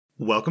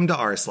Welcome to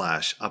r/, a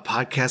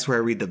podcast where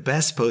I read the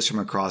best posts from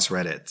across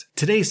Reddit.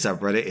 Today's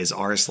subreddit is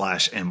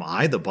r/Am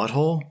I the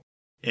butthole?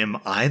 Am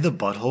I the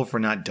butthole for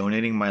not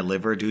donating my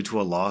liver due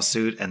to a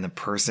lawsuit and the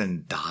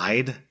person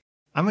died?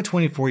 I'm a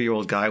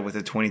 24-year-old guy with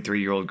a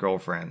 23-year-old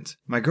girlfriend.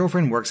 My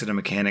girlfriend works at a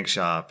mechanic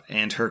shop,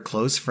 and her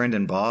close friend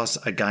and boss,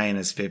 a guy in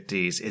his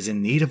 50s, is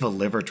in need of a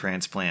liver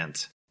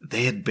transplant.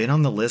 They had been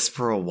on the list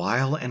for a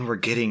while and were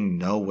getting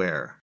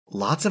nowhere.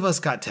 Lots of us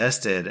got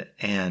tested,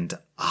 and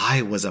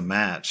I was a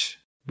match.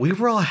 We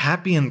were all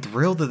happy and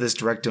thrilled that this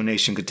direct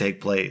donation could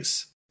take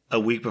place. A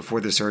week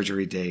before the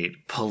surgery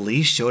date,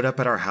 police showed up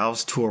at our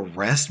house to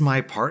arrest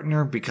my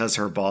partner because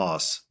her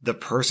boss, the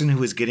person who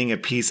was getting a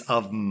piece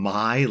of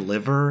my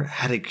liver,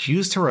 had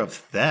accused her of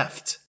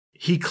theft.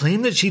 He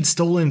claimed that she'd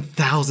stolen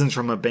thousands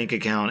from a bank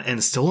account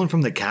and stolen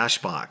from the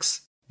cash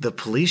box. The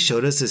police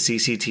showed us a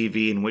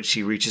CCTV in which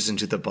she reaches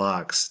into the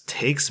box,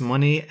 takes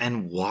money,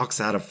 and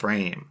walks out of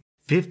frame.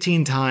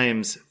 15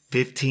 times,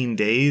 15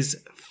 days,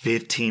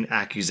 15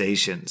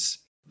 accusations.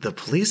 The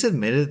police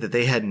admitted that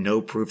they had no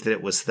proof that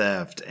it was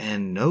theft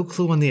and no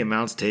clue on the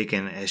amounts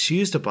taken, as she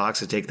used a box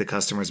to take the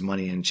customer's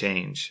money and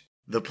change.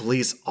 The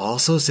police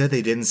also said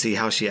they didn't see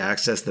how she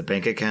accessed the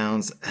bank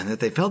accounts and that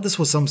they felt this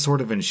was some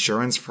sort of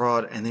insurance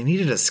fraud and they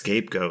needed a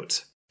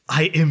scapegoat.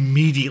 I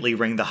immediately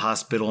rang the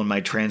hospital and my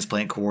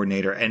transplant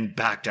coordinator and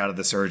backed out of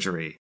the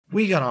surgery.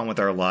 We got on with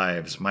our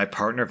lives. My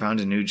partner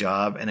found a new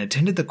job and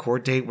attended the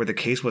court date where the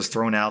case was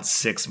thrown out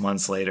 6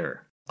 months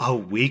later. A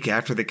week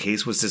after the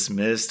case was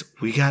dismissed,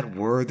 we got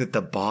word that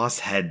the boss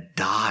had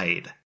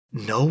died.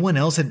 No one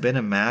else had been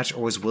a match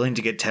or was willing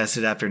to get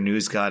tested after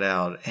news got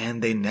out,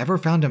 and they never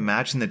found a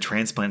match in the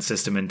transplant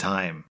system in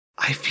time.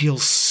 I feel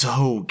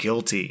so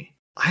guilty.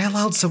 I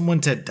allowed someone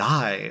to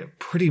die,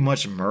 pretty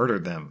much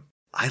murdered them.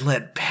 I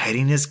let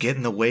pettiness get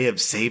in the way of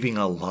saving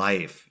a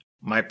life.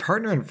 My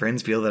partner and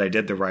friends feel that I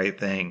did the right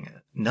thing.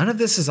 None of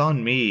this is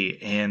on me,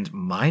 and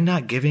my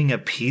not giving a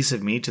piece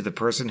of me to the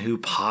person who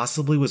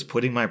possibly was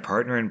putting my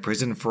partner in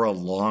prison for a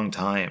long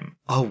time,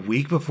 a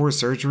week before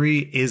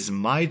surgery, is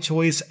my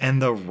choice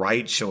and the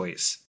right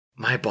choice.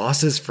 My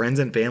boss's friends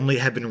and family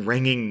have been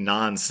ringing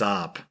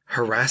nonstop,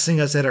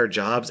 harassing us at our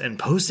jobs and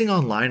posting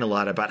online a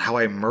lot about how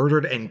I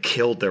murdered and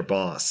killed their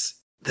boss.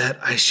 That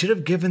I should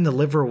have given the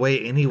liver away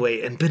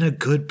anyway and been a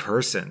good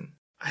person.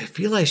 I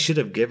feel I should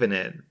have given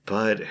it,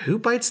 but who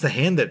bites the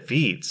hand that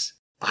feeds?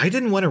 I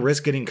didn't want to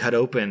risk getting cut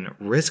open,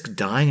 risk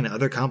dying and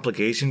other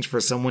complications for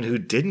someone who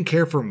didn't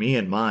care for me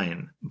and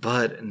mine.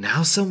 But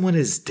now someone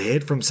is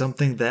dead from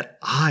something that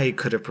I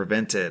could have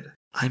prevented.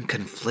 I'm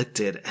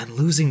conflicted and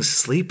losing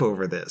sleep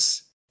over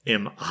this.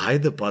 Am I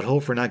the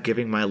butthole for not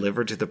giving my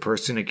liver to the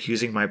person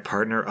accusing my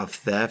partner of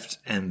theft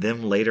and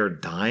them later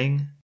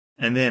dying?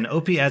 And then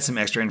OP adds some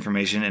extra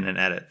information in an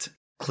edit,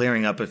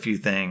 clearing up a few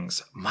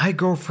things. My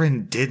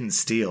girlfriend didn't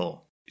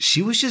steal.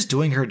 She was just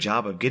doing her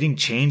job of getting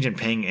change and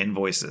paying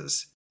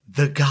invoices.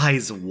 The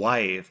guy's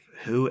wife,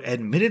 who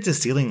admitted to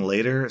stealing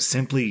later,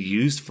 simply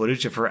used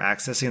footage of her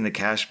accessing the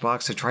cash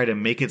box to try to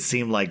make it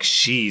seem like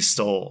she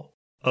stole.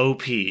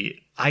 OP,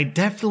 I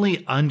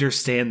definitely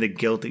understand the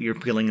guilt that you're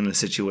feeling in the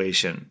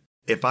situation.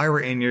 If I were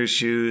in your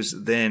shoes,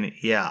 then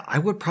yeah, I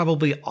would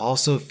probably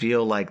also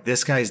feel like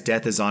this guy's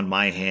death is on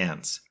my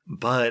hands.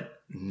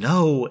 But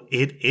no,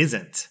 it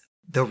isn't.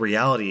 The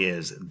reality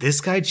is, this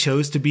guy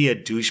chose to be a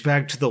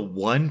douchebag to the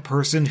one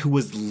person who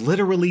was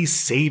literally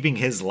saving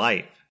his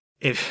life.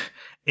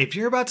 If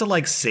you're about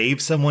to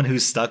save someone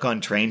who's stuck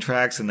on train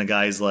tracks and the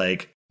guy's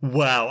like,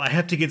 wow, I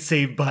have to get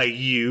saved by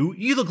you,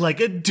 you look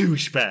like a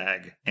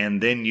douchebag, and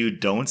then you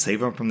don't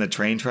save him from the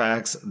train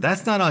tracks,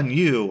 that's not on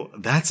you,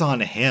 that's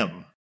on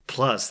him.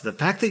 Plus, the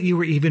fact that you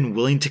were even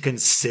willing to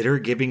consider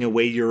giving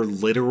away your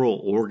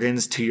literal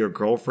organs to your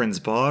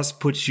girlfriend's boss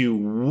puts you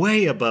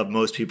way above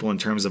most people in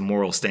terms of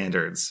moral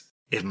standards.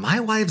 If my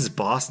wife's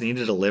boss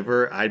needed a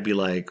liver, I'd be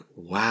like,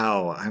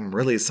 wow, I'm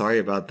really sorry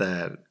about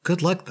that.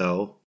 Good luck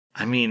though.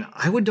 I mean,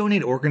 I would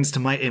donate organs to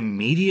my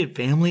immediate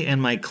family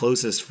and my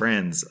closest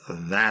friends.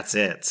 That's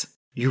it.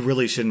 You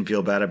really shouldn't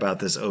feel bad about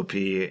this, OP,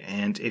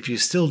 and if you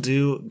still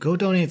do, go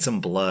donate some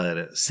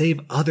blood.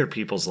 Save other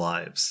people's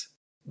lives.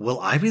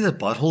 Will I be the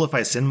butthole if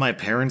I send my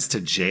parents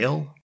to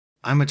jail?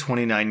 I'm a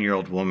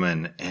 29-year-old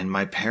woman, and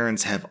my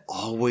parents have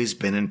always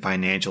been in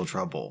financial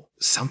trouble.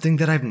 Something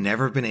that I've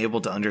never been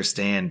able to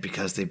understand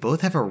because they both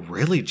have a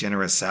really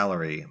generous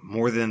salary,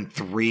 more than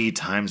 3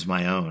 times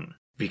my own.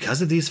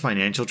 Because of these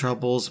financial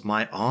troubles,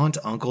 my aunt,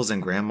 uncles,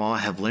 and grandma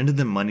have lended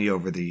them money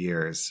over the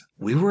years.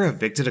 We were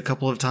evicted a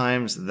couple of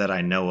times that I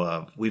know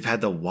of. We've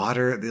had the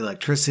water, the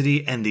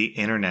electricity, and the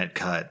internet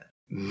cut.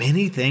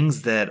 Many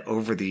things that,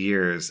 over the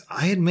years,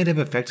 I admit have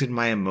affected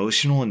my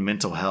emotional and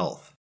mental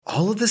health.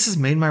 All of this has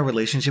made my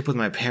relationship with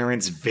my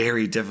parents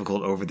very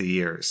difficult over the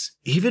years.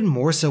 Even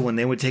more so when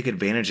they would take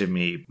advantage of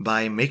me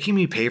by making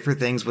me pay for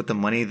things with the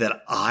money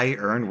that I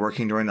earned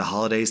working during the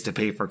holidays to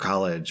pay for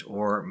college,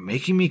 or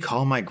making me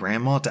call my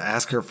grandma to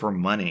ask her for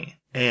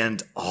money.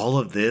 And all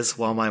of this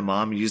while my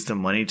mom used the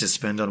money to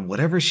spend on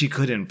whatever she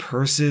could in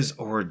purses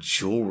or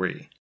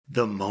jewelry.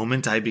 The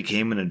moment I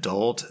became an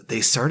adult, they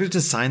started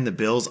to sign the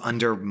bills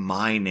under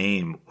my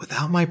name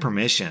without my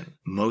permission,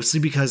 mostly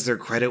because their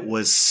credit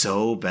was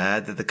so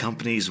bad that the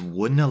companies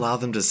wouldn't allow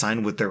them to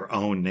sign with their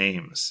own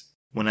names.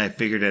 When I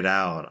figured it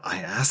out, I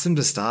asked them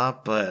to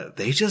stop, but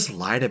they just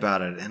lied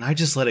about it and I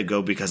just let it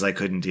go because I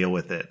couldn't deal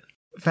with it.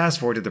 Fast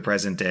forward to the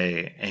present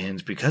day,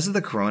 and because of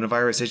the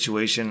coronavirus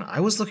situation, I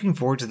was looking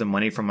forward to the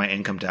money from my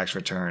income tax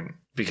return.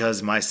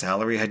 Because my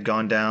salary had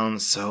gone down,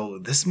 so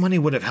this money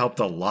would have helped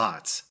a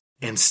lot.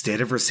 Instead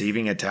of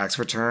receiving a tax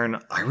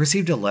return, I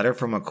received a letter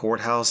from a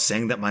courthouse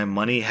saying that my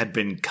money had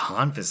been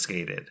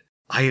confiscated.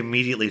 I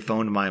immediately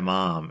phoned my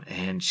mom,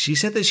 and she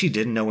said that she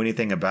didn't know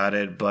anything about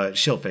it, but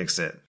she'll fix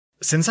it.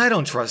 Since I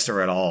don't trust her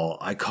at all,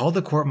 I called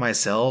the court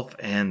myself,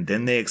 and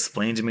then they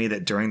explained to me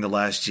that during the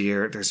last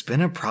year, there's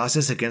been a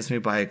process against me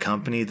by a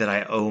company that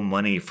I owe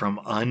money from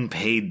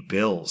unpaid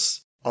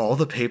bills. All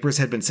the papers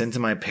had been sent to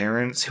my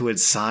parents, who had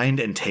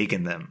signed and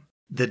taken them.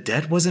 The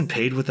debt wasn't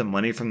paid with the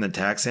money from the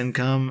tax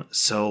income,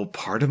 so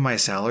part of my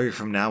salary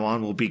from now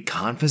on will be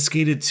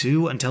confiscated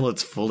too until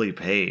it's fully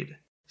paid.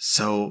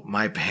 So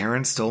my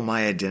parents stole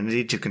my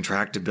identity to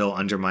contract a bill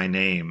under my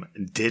name,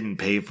 didn't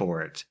pay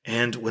for it.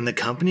 And when the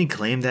company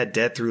claimed that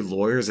debt through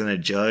lawyers and a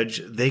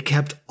judge, they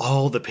kept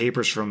all the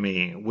papers from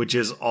me, which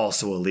is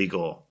also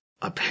illegal.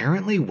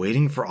 Apparently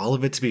waiting for all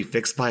of it to be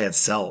fixed by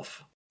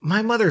itself.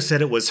 My mother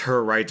said it was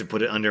her right to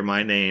put it under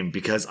my name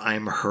because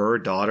I'm her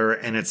daughter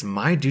and it's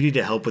my duty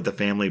to help with the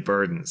family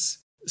burdens.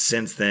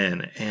 Since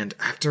then, and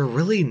after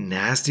really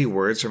nasty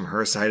words from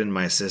her side and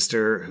my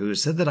sister, who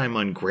said that I'm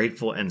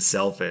ungrateful and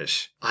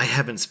selfish, I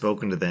haven't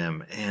spoken to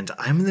them, and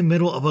I'm in the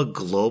middle of a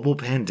global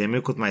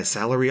pandemic with my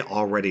salary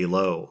already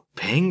low,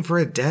 paying for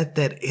a debt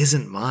that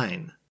isn't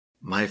mine.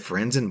 My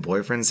friends and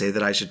boyfriends say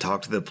that I should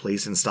talk to the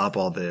police and stop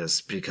all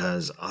this,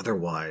 because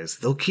otherwise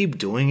they'll keep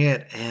doing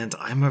it, and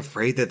I'm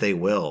afraid that they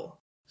will.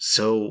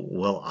 So,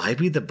 will I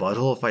be the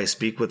butthole if I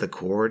speak with the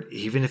court,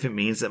 even if it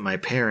means that my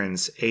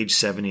parents, age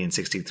 70 and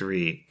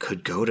 63,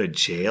 could go to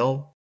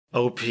jail?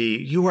 OP,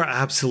 you are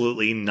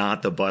absolutely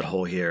not the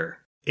butthole here.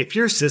 If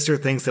your sister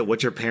thinks that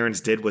what your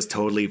parents did was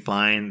totally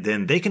fine,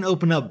 then they can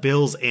open up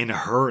bills in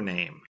her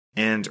name.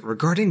 And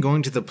regarding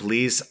going to the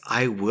police,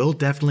 I will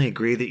definitely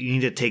agree that you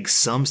need to take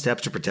some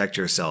steps to protect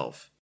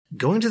yourself.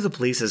 Going to the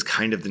police is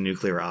kind of the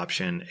nuclear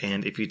option,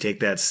 and if you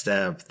take that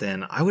step,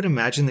 then I would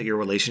imagine that your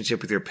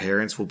relationship with your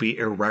parents will be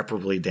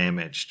irreparably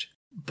damaged.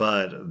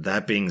 But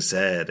that being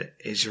said,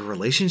 is your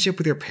relationship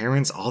with your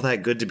parents all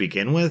that good to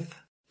begin with?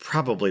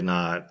 Probably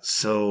not,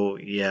 so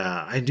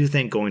yeah, I do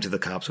think going to the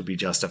cops would be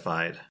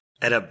justified.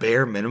 At a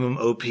bare minimum,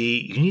 OP,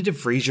 you need to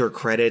freeze your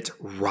credit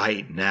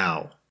right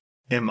now.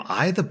 Am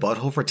I the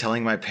butthole for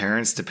telling my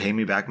parents to pay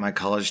me back my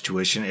college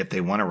tuition if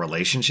they want a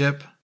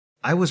relationship?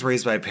 I was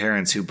raised by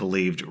parents who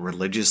believed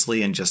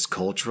religiously and just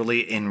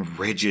culturally in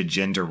rigid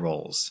gender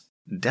roles.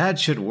 Dad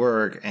should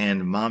work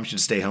and mom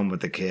should stay home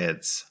with the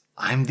kids.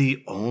 I'm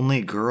the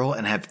only girl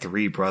and have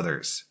 3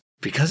 brothers.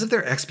 Because of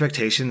their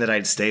expectation that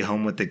I'd stay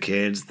home with the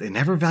kids, they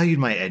never valued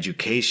my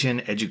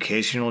education,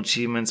 educational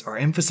achievements, or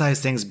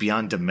emphasized things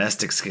beyond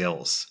domestic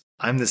skills.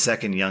 I'm the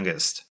second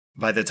youngest.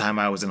 By the time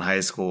I was in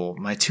high school,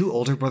 my 2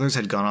 older brothers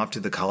had gone off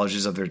to the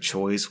colleges of their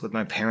choice, with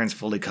my parents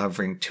fully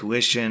covering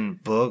tuition,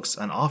 books,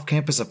 an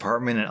off-campus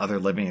apartment, and other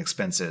living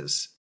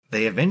expenses.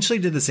 They eventually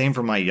did the same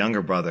for my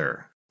younger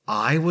brother.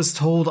 I was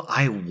told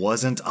I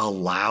wasn't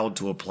allowed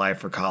to apply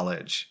for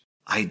college.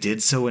 I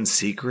did so in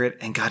secret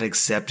and got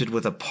accepted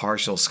with a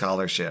partial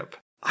scholarship.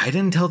 I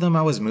didn't tell them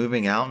I was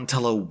moving out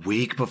until a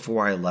week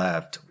before I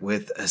left,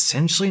 with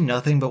essentially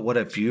nothing but what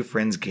a few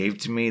friends gave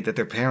to me that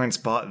their parents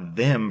bought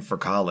them for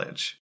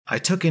college. I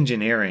took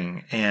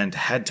engineering and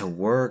had to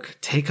work,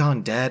 take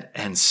on debt,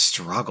 and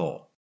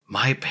struggle.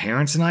 My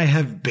parents and I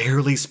have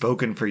barely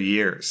spoken for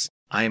years.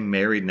 I'm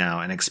married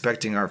now and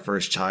expecting our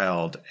first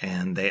child,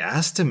 and they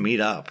asked to meet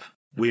up.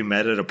 We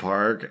met at a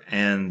park,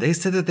 and they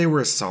said that they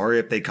were sorry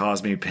if they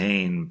caused me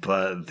pain,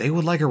 but they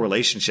would like a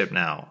relationship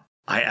now.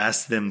 I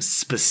asked them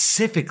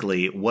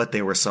specifically what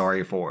they were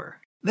sorry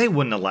for. They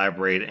wouldn't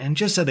elaborate and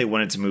just said they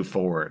wanted to move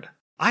forward.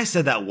 I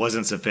said that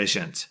wasn't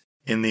sufficient.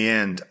 In the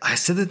end, I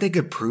said that they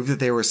could prove that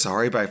they were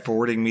sorry by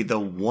forwarding me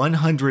the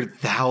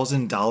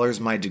 $100,000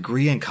 my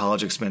degree and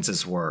college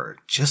expenses were,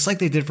 just like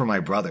they did for my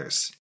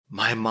brothers.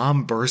 My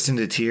mom burst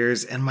into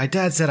tears, and my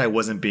dad said I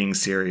wasn't being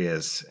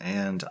serious,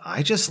 and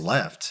I just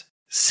left.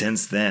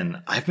 Since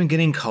then, I've been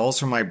getting calls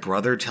from my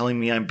brother telling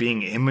me I'm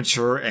being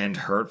immature and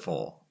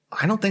hurtful.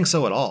 I don't think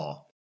so at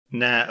all.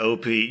 Nah,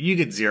 OP, you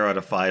get 0 out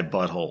of 5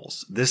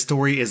 buttholes. This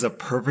story is a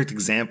perfect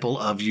example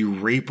of you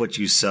reap what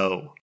you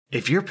sow.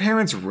 If your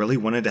parents really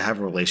wanted to have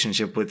a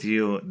relationship with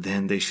you,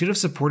 then they should have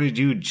supported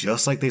you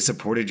just like they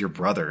supported your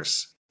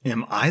brothers.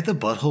 Am I the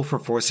butthole for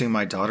forcing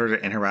my daughter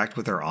to interact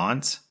with her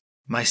aunt?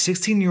 My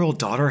 16-year-old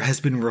daughter has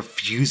been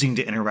refusing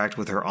to interact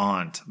with her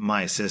aunt,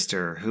 my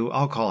sister, who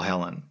I'll call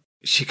Helen.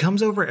 She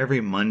comes over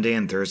every Monday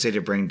and Thursday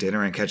to bring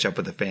dinner and catch up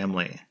with the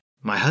family.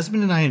 My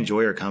husband and I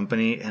enjoy her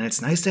company, and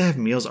it's nice to have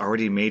meals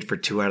already made for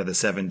 2 out of the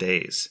 7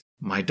 days.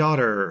 My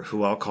daughter,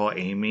 who I'll call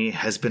Amy,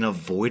 has been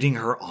avoiding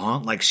her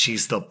aunt like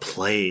she's the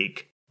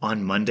plague.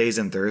 On Mondays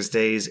and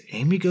Thursdays,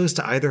 Amy goes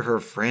to either her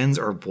friend's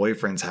or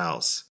boyfriend's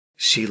house.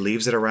 She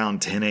leaves at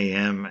around 10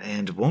 a.m.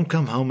 and won't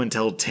come home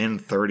until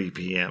 10:30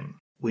 p.m.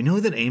 We know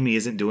that Amy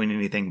isn't doing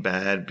anything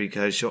bad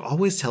because she'll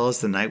always tell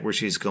us the night where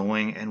she's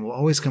going and will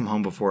always come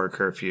home before a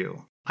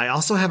curfew. I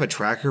also have a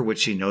tracker which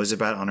she knows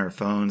about on her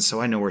phone,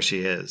 so I know where she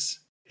is.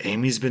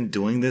 Amy's been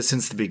doing this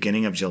since the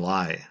beginning of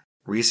July.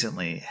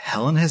 Recently,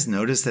 Helen has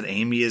noticed that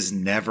Amy is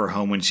never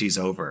home when she's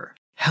over.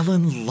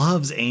 Helen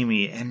loves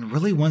Amy and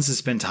really wants to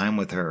spend time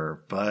with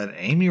her, but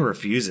Amy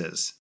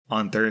refuses.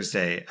 On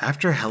Thursday,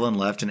 after Helen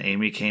left and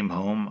Amy came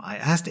home, I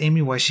asked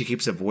Amy why she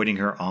keeps avoiding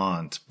her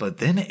aunt, but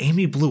then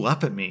Amy blew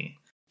up at me.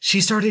 She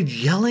started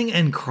yelling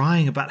and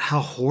crying about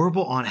how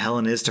horrible Aunt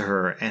Helen is to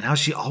her and how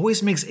she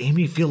always makes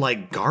Amy feel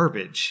like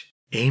garbage.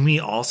 Amy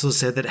also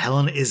said that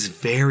Helen is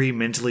very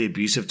mentally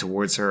abusive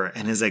towards her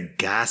and is a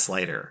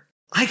gaslighter.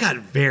 I got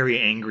very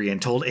angry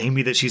and told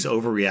Amy that she's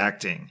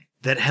overreacting,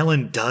 that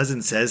Helen does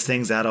and says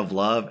things out of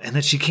love, and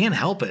that she can't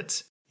help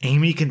it.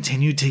 Amy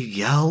continued to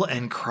yell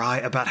and cry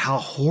about how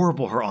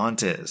horrible her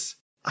aunt is.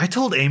 I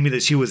told Amy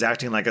that she was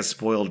acting like a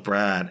spoiled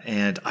brat,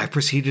 and I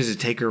proceeded to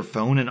take her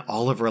phone and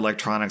all of her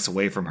electronics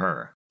away from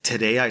her.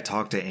 Today I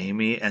talked to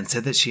Amy and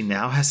said that she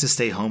now has to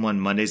stay home on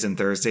Mondays and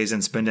Thursdays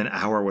and spend an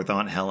hour with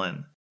Aunt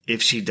Helen.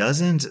 If she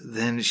doesn't,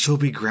 then she'll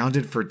be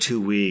grounded for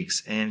 2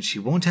 weeks, and she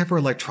won't have her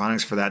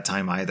electronics for that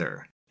time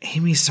either.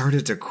 Amy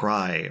started to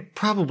cry,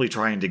 probably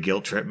trying to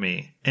guilt trip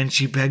me, and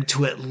she begged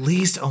to at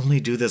least only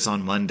do this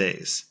on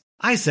Mondays.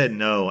 I said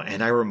no,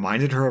 and I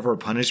reminded her of her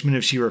punishment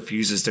if she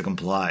refuses to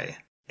comply.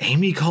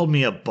 Amy called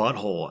me a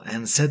butthole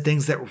and said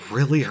things that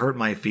really hurt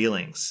my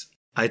feelings.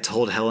 I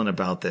told Helen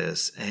about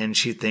this, and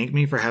she thanked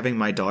me for having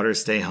my daughter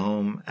stay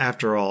home.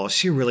 After all,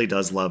 she really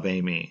does love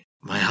Amy.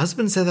 My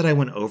husband said that I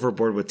went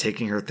overboard with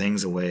taking her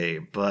things away,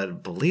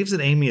 but believes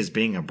that Amy is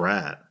being a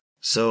brat.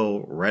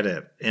 So,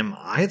 Reddit, am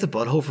I the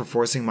butthole for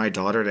forcing my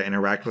daughter to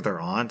interact with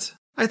her aunt?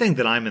 I think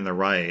that I'm in the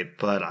right,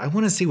 but I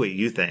want to see what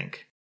you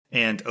think.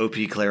 And OP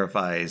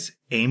clarifies,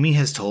 Amy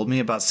has told me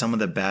about some of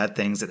the bad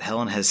things that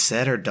Helen has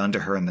said or done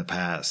to her in the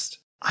past.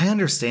 I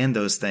understand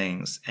those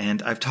things,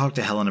 and I've talked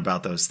to Helen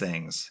about those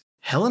things.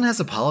 Helen has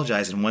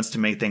apologized and wants to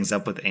make things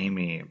up with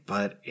Amy,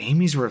 but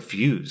Amy's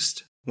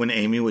refused. When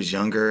Amy was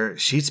younger,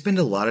 she'd spend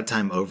a lot of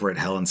time over at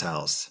Helen's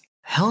house.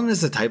 Helen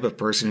is the type of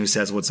person who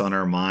says what's on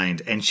her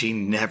mind, and she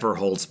never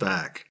holds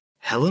back.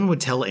 Helen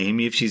would tell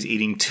Amy if she's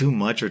eating too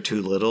much or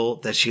too little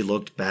that she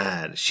looked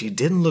bad, she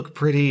didn't look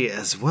pretty,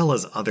 as well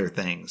as other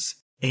things.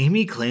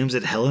 Amy claims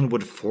that Helen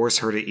would force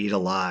her to eat a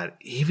lot,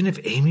 even if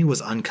Amy was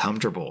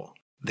uncomfortable.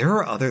 There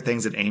are other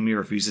things that Amy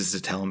refuses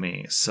to tell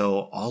me,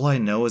 so all I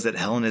know is that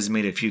Helen has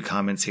made a few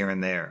comments here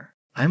and there.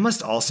 I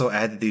must also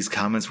add that these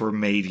comments were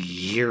made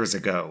years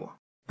ago.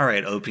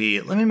 Alright, OP,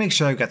 let me make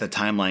sure I've got the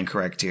timeline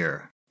correct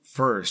here.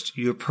 First,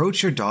 you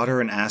approach your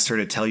daughter and ask her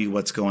to tell you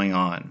what's going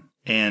on.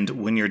 And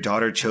when your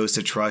daughter chose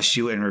to trust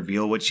you and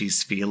reveal what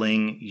she's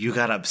feeling, you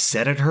got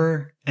upset at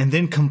her and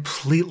then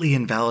completely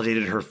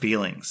invalidated her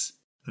feelings.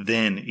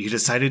 Then you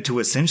decided to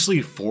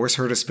essentially force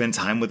her to spend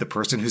time with the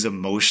person who's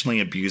emotionally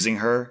abusing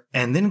her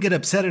and then get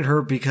upset at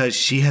her because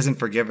she hasn't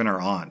forgiven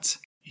her aunt.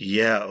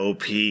 Yeah,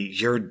 OP,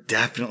 you're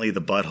definitely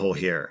the butthole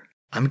here.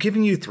 I'm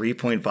giving you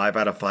 3.5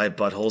 out of 5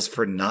 buttholes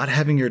for not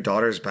having your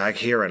daughter's back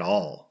here at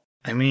all.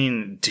 I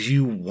mean, do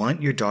you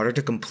want your daughter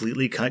to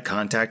completely cut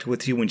contact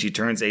with you when she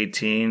turns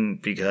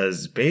 18?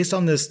 Because based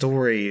on this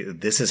story,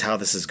 this is how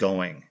this is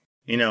going.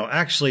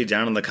 Actually,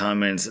 down in the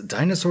comments,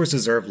 Dinosaurs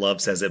Deserve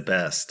Love says it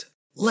best.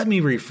 Let me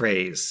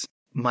rephrase.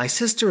 My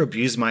sister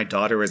abused my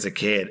daughter as a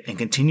kid and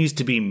continues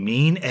to be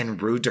mean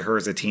and rude to her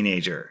as a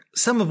teenager.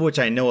 Some of which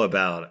I know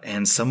about,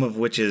 and some of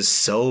which is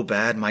so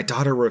bad my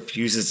daughter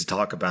refuses to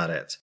talk about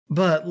it.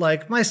 But,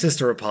 my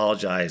sister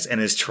apologized and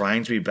is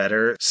trying to be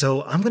better,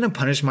 so I'm gonna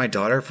punish my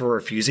daughter for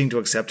refusing to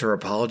accept her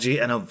apology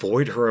and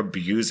avoid her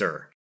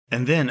abuser.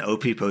 And then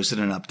OP posted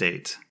an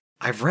update.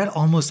 I've read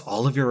almost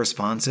all of your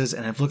responses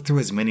and have looked through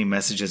as many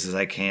messages as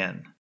I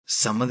can.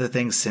 Some of the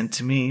things sent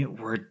to me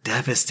were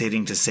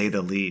devastating to say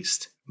the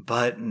least,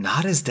 but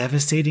not as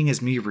devastating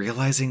as me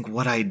realizing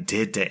what I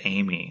did to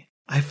Amy.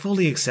 I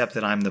fully accept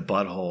that I'm the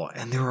butthole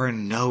and there are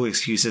no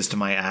excuses to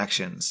my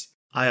actions.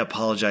 I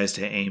apologized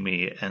to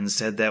Amy and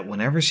said that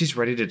whenever she's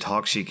ready to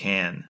talk, she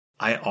can.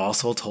 I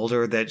also told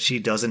her that she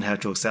doesn't have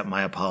to accept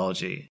my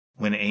apology.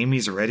 When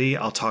Amy's ready,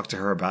 I'll talk to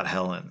her about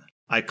Helen.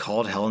 I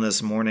called Helen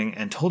this morning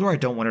and told her I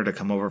don't want her to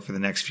come over for the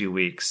next few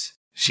weeks.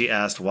 She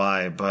asked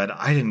why, but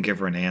I didn't give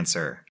her an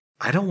answer.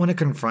 I don't want to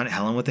confront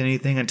Helen with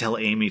anything until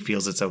Amy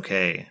feels it's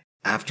okay.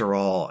 After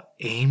all,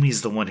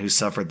 Amy's the one who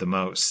suffered the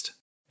most.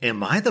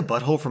 Am I the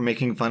butthole for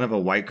making fun of a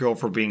white girl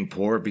for being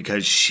poor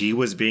because she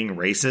was being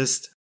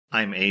racist?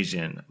 I'm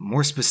Asian,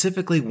 more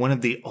specifically one of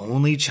the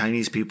only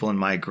Chinese people in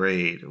my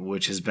grade,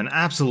 which has been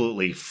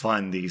absolutely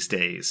fun these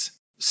days.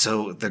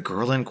 So the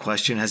girl in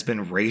question has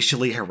been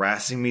racially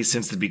harassing me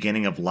since the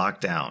beginning of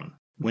lockdown.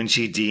 When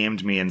she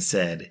DM'd me and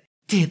said,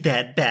 "Did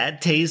that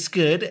bat taste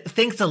good?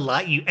 Thanks a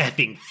lot, you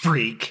effing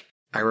freak."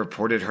 I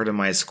reported her to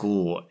my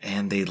school,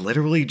 and they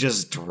literally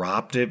just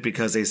dropped it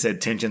because they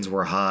said tensions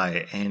were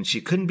high, and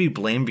she couldn't be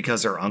blamed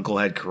because her uncle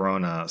had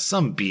corona,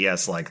 some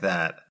BS like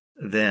that.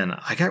 Then,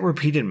 I got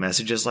repeated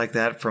messages like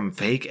that from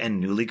fake and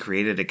newly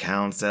created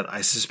accounts that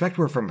I suspect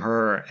were from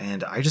her,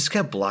 and I just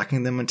kept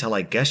blocking them until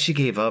I guess she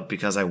gave up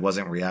because I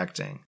wasn't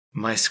reacting.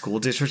 My school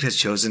district has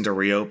chosen to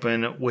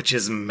reopen, which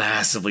is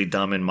massively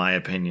dumb in my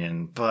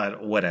opinion,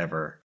 but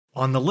whatever.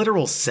 On the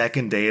literal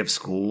second day of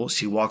school,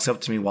 she walks up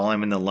to me while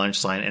I'm in the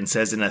lunch line and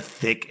says in a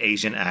thick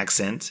Asian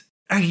accent,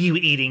 "Are you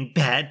eating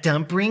bat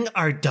dumpling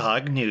or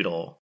dog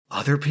noodle?"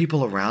 Other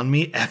people around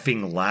me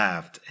effing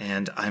laughed,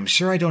 and I'm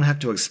sure I don't have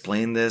to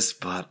explain this,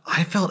 but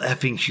I felt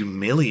effing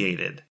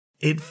humiliated.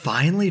 It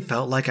finally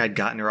felt like I'd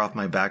gotten her off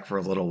my back for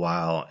a little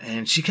while,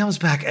 and she comes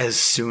back as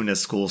soon as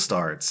school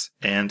starts.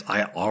 And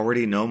I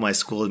already know my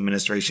school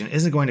administration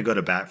isn't going to go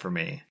to bat for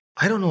me.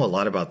 I don't know a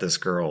lot about this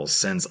girl,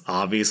 since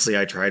obviously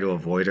I try to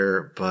avoid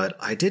her, but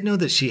I did know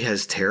that she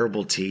has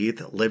terrible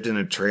teeth, lived in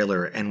a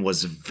trailer, and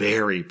was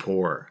very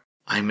poor.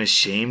 I'm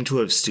ashamed to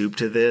have stooped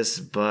to this,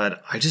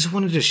 but I just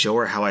wanted to show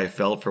her how I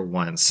felt for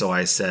once, so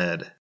I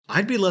said,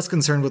 "I'd be less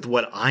concerned with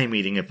what I'm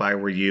eating if I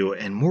were you,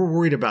 and more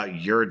worried about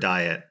your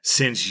diet,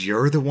 since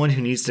you're the one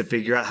who needs to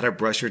figure out how to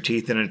brush your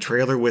teeth in a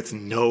trailer with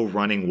no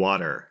running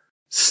water.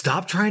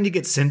 Stop trying to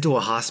get sent to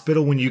a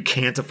hospital when you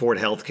can't afford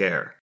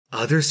healthcare."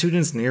 Other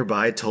students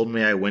nearby told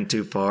me I went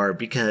too far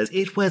because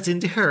it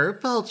wasn't her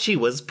fault she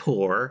was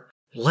poor.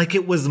 Like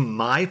it was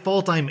my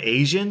fault I'm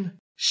Asian?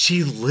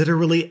 She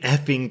literally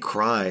effing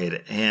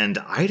cried, and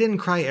I didn't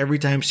cry every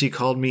time she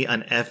called me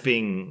an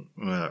effing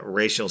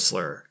racial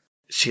slur.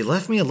 She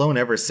left me alone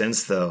ever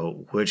since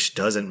though, which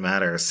doesn't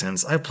matter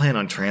since I plan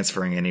on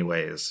transferring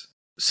anyways.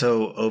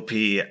 So, OP,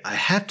 I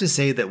have to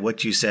say that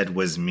what you said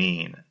was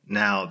mean.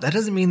 Now, that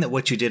doesn't mean that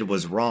what you did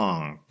was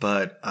wrong,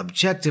 but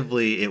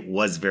objectively it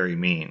was very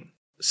mean.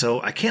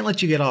 So I can't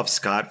let you get off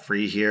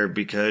scot-free here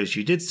because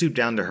you did stoop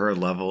down to her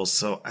level,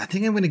 so I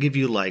think I'm going to give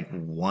you like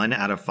 1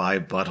 out of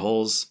 5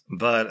 buttholes.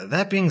 But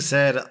that being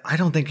said, I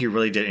don't think you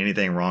really did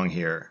anything wrong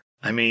here.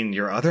 I mean,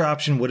 your other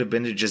option would have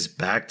been to just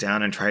back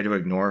down and try to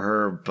ignore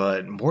her,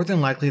 but more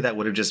than likely that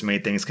would have just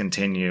made things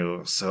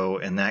continue. So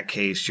in that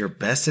case, your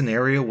best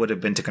scenario would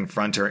have been to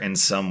confront her in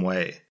some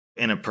way.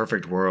 In a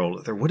perfect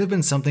world, there would have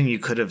been something you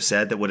could have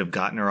said that would have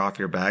gotten her off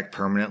your back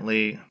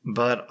permanently,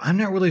 but I'm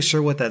not really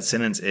sure what that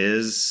sentence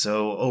is,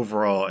 so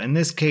overall, in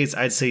this case,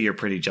 I'd say you're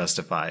pretty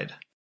justified.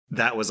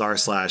 That was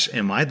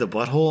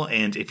r/AmITheButthole,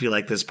 and if you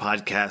like this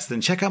podcast,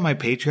 then check out my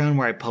Patreon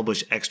where I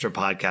publish extra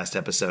podcast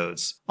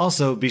episodes.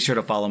 Also, be sure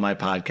to follow my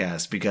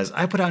podcast because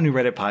I put out new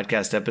Reddit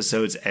podcast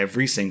episodes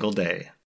every single day.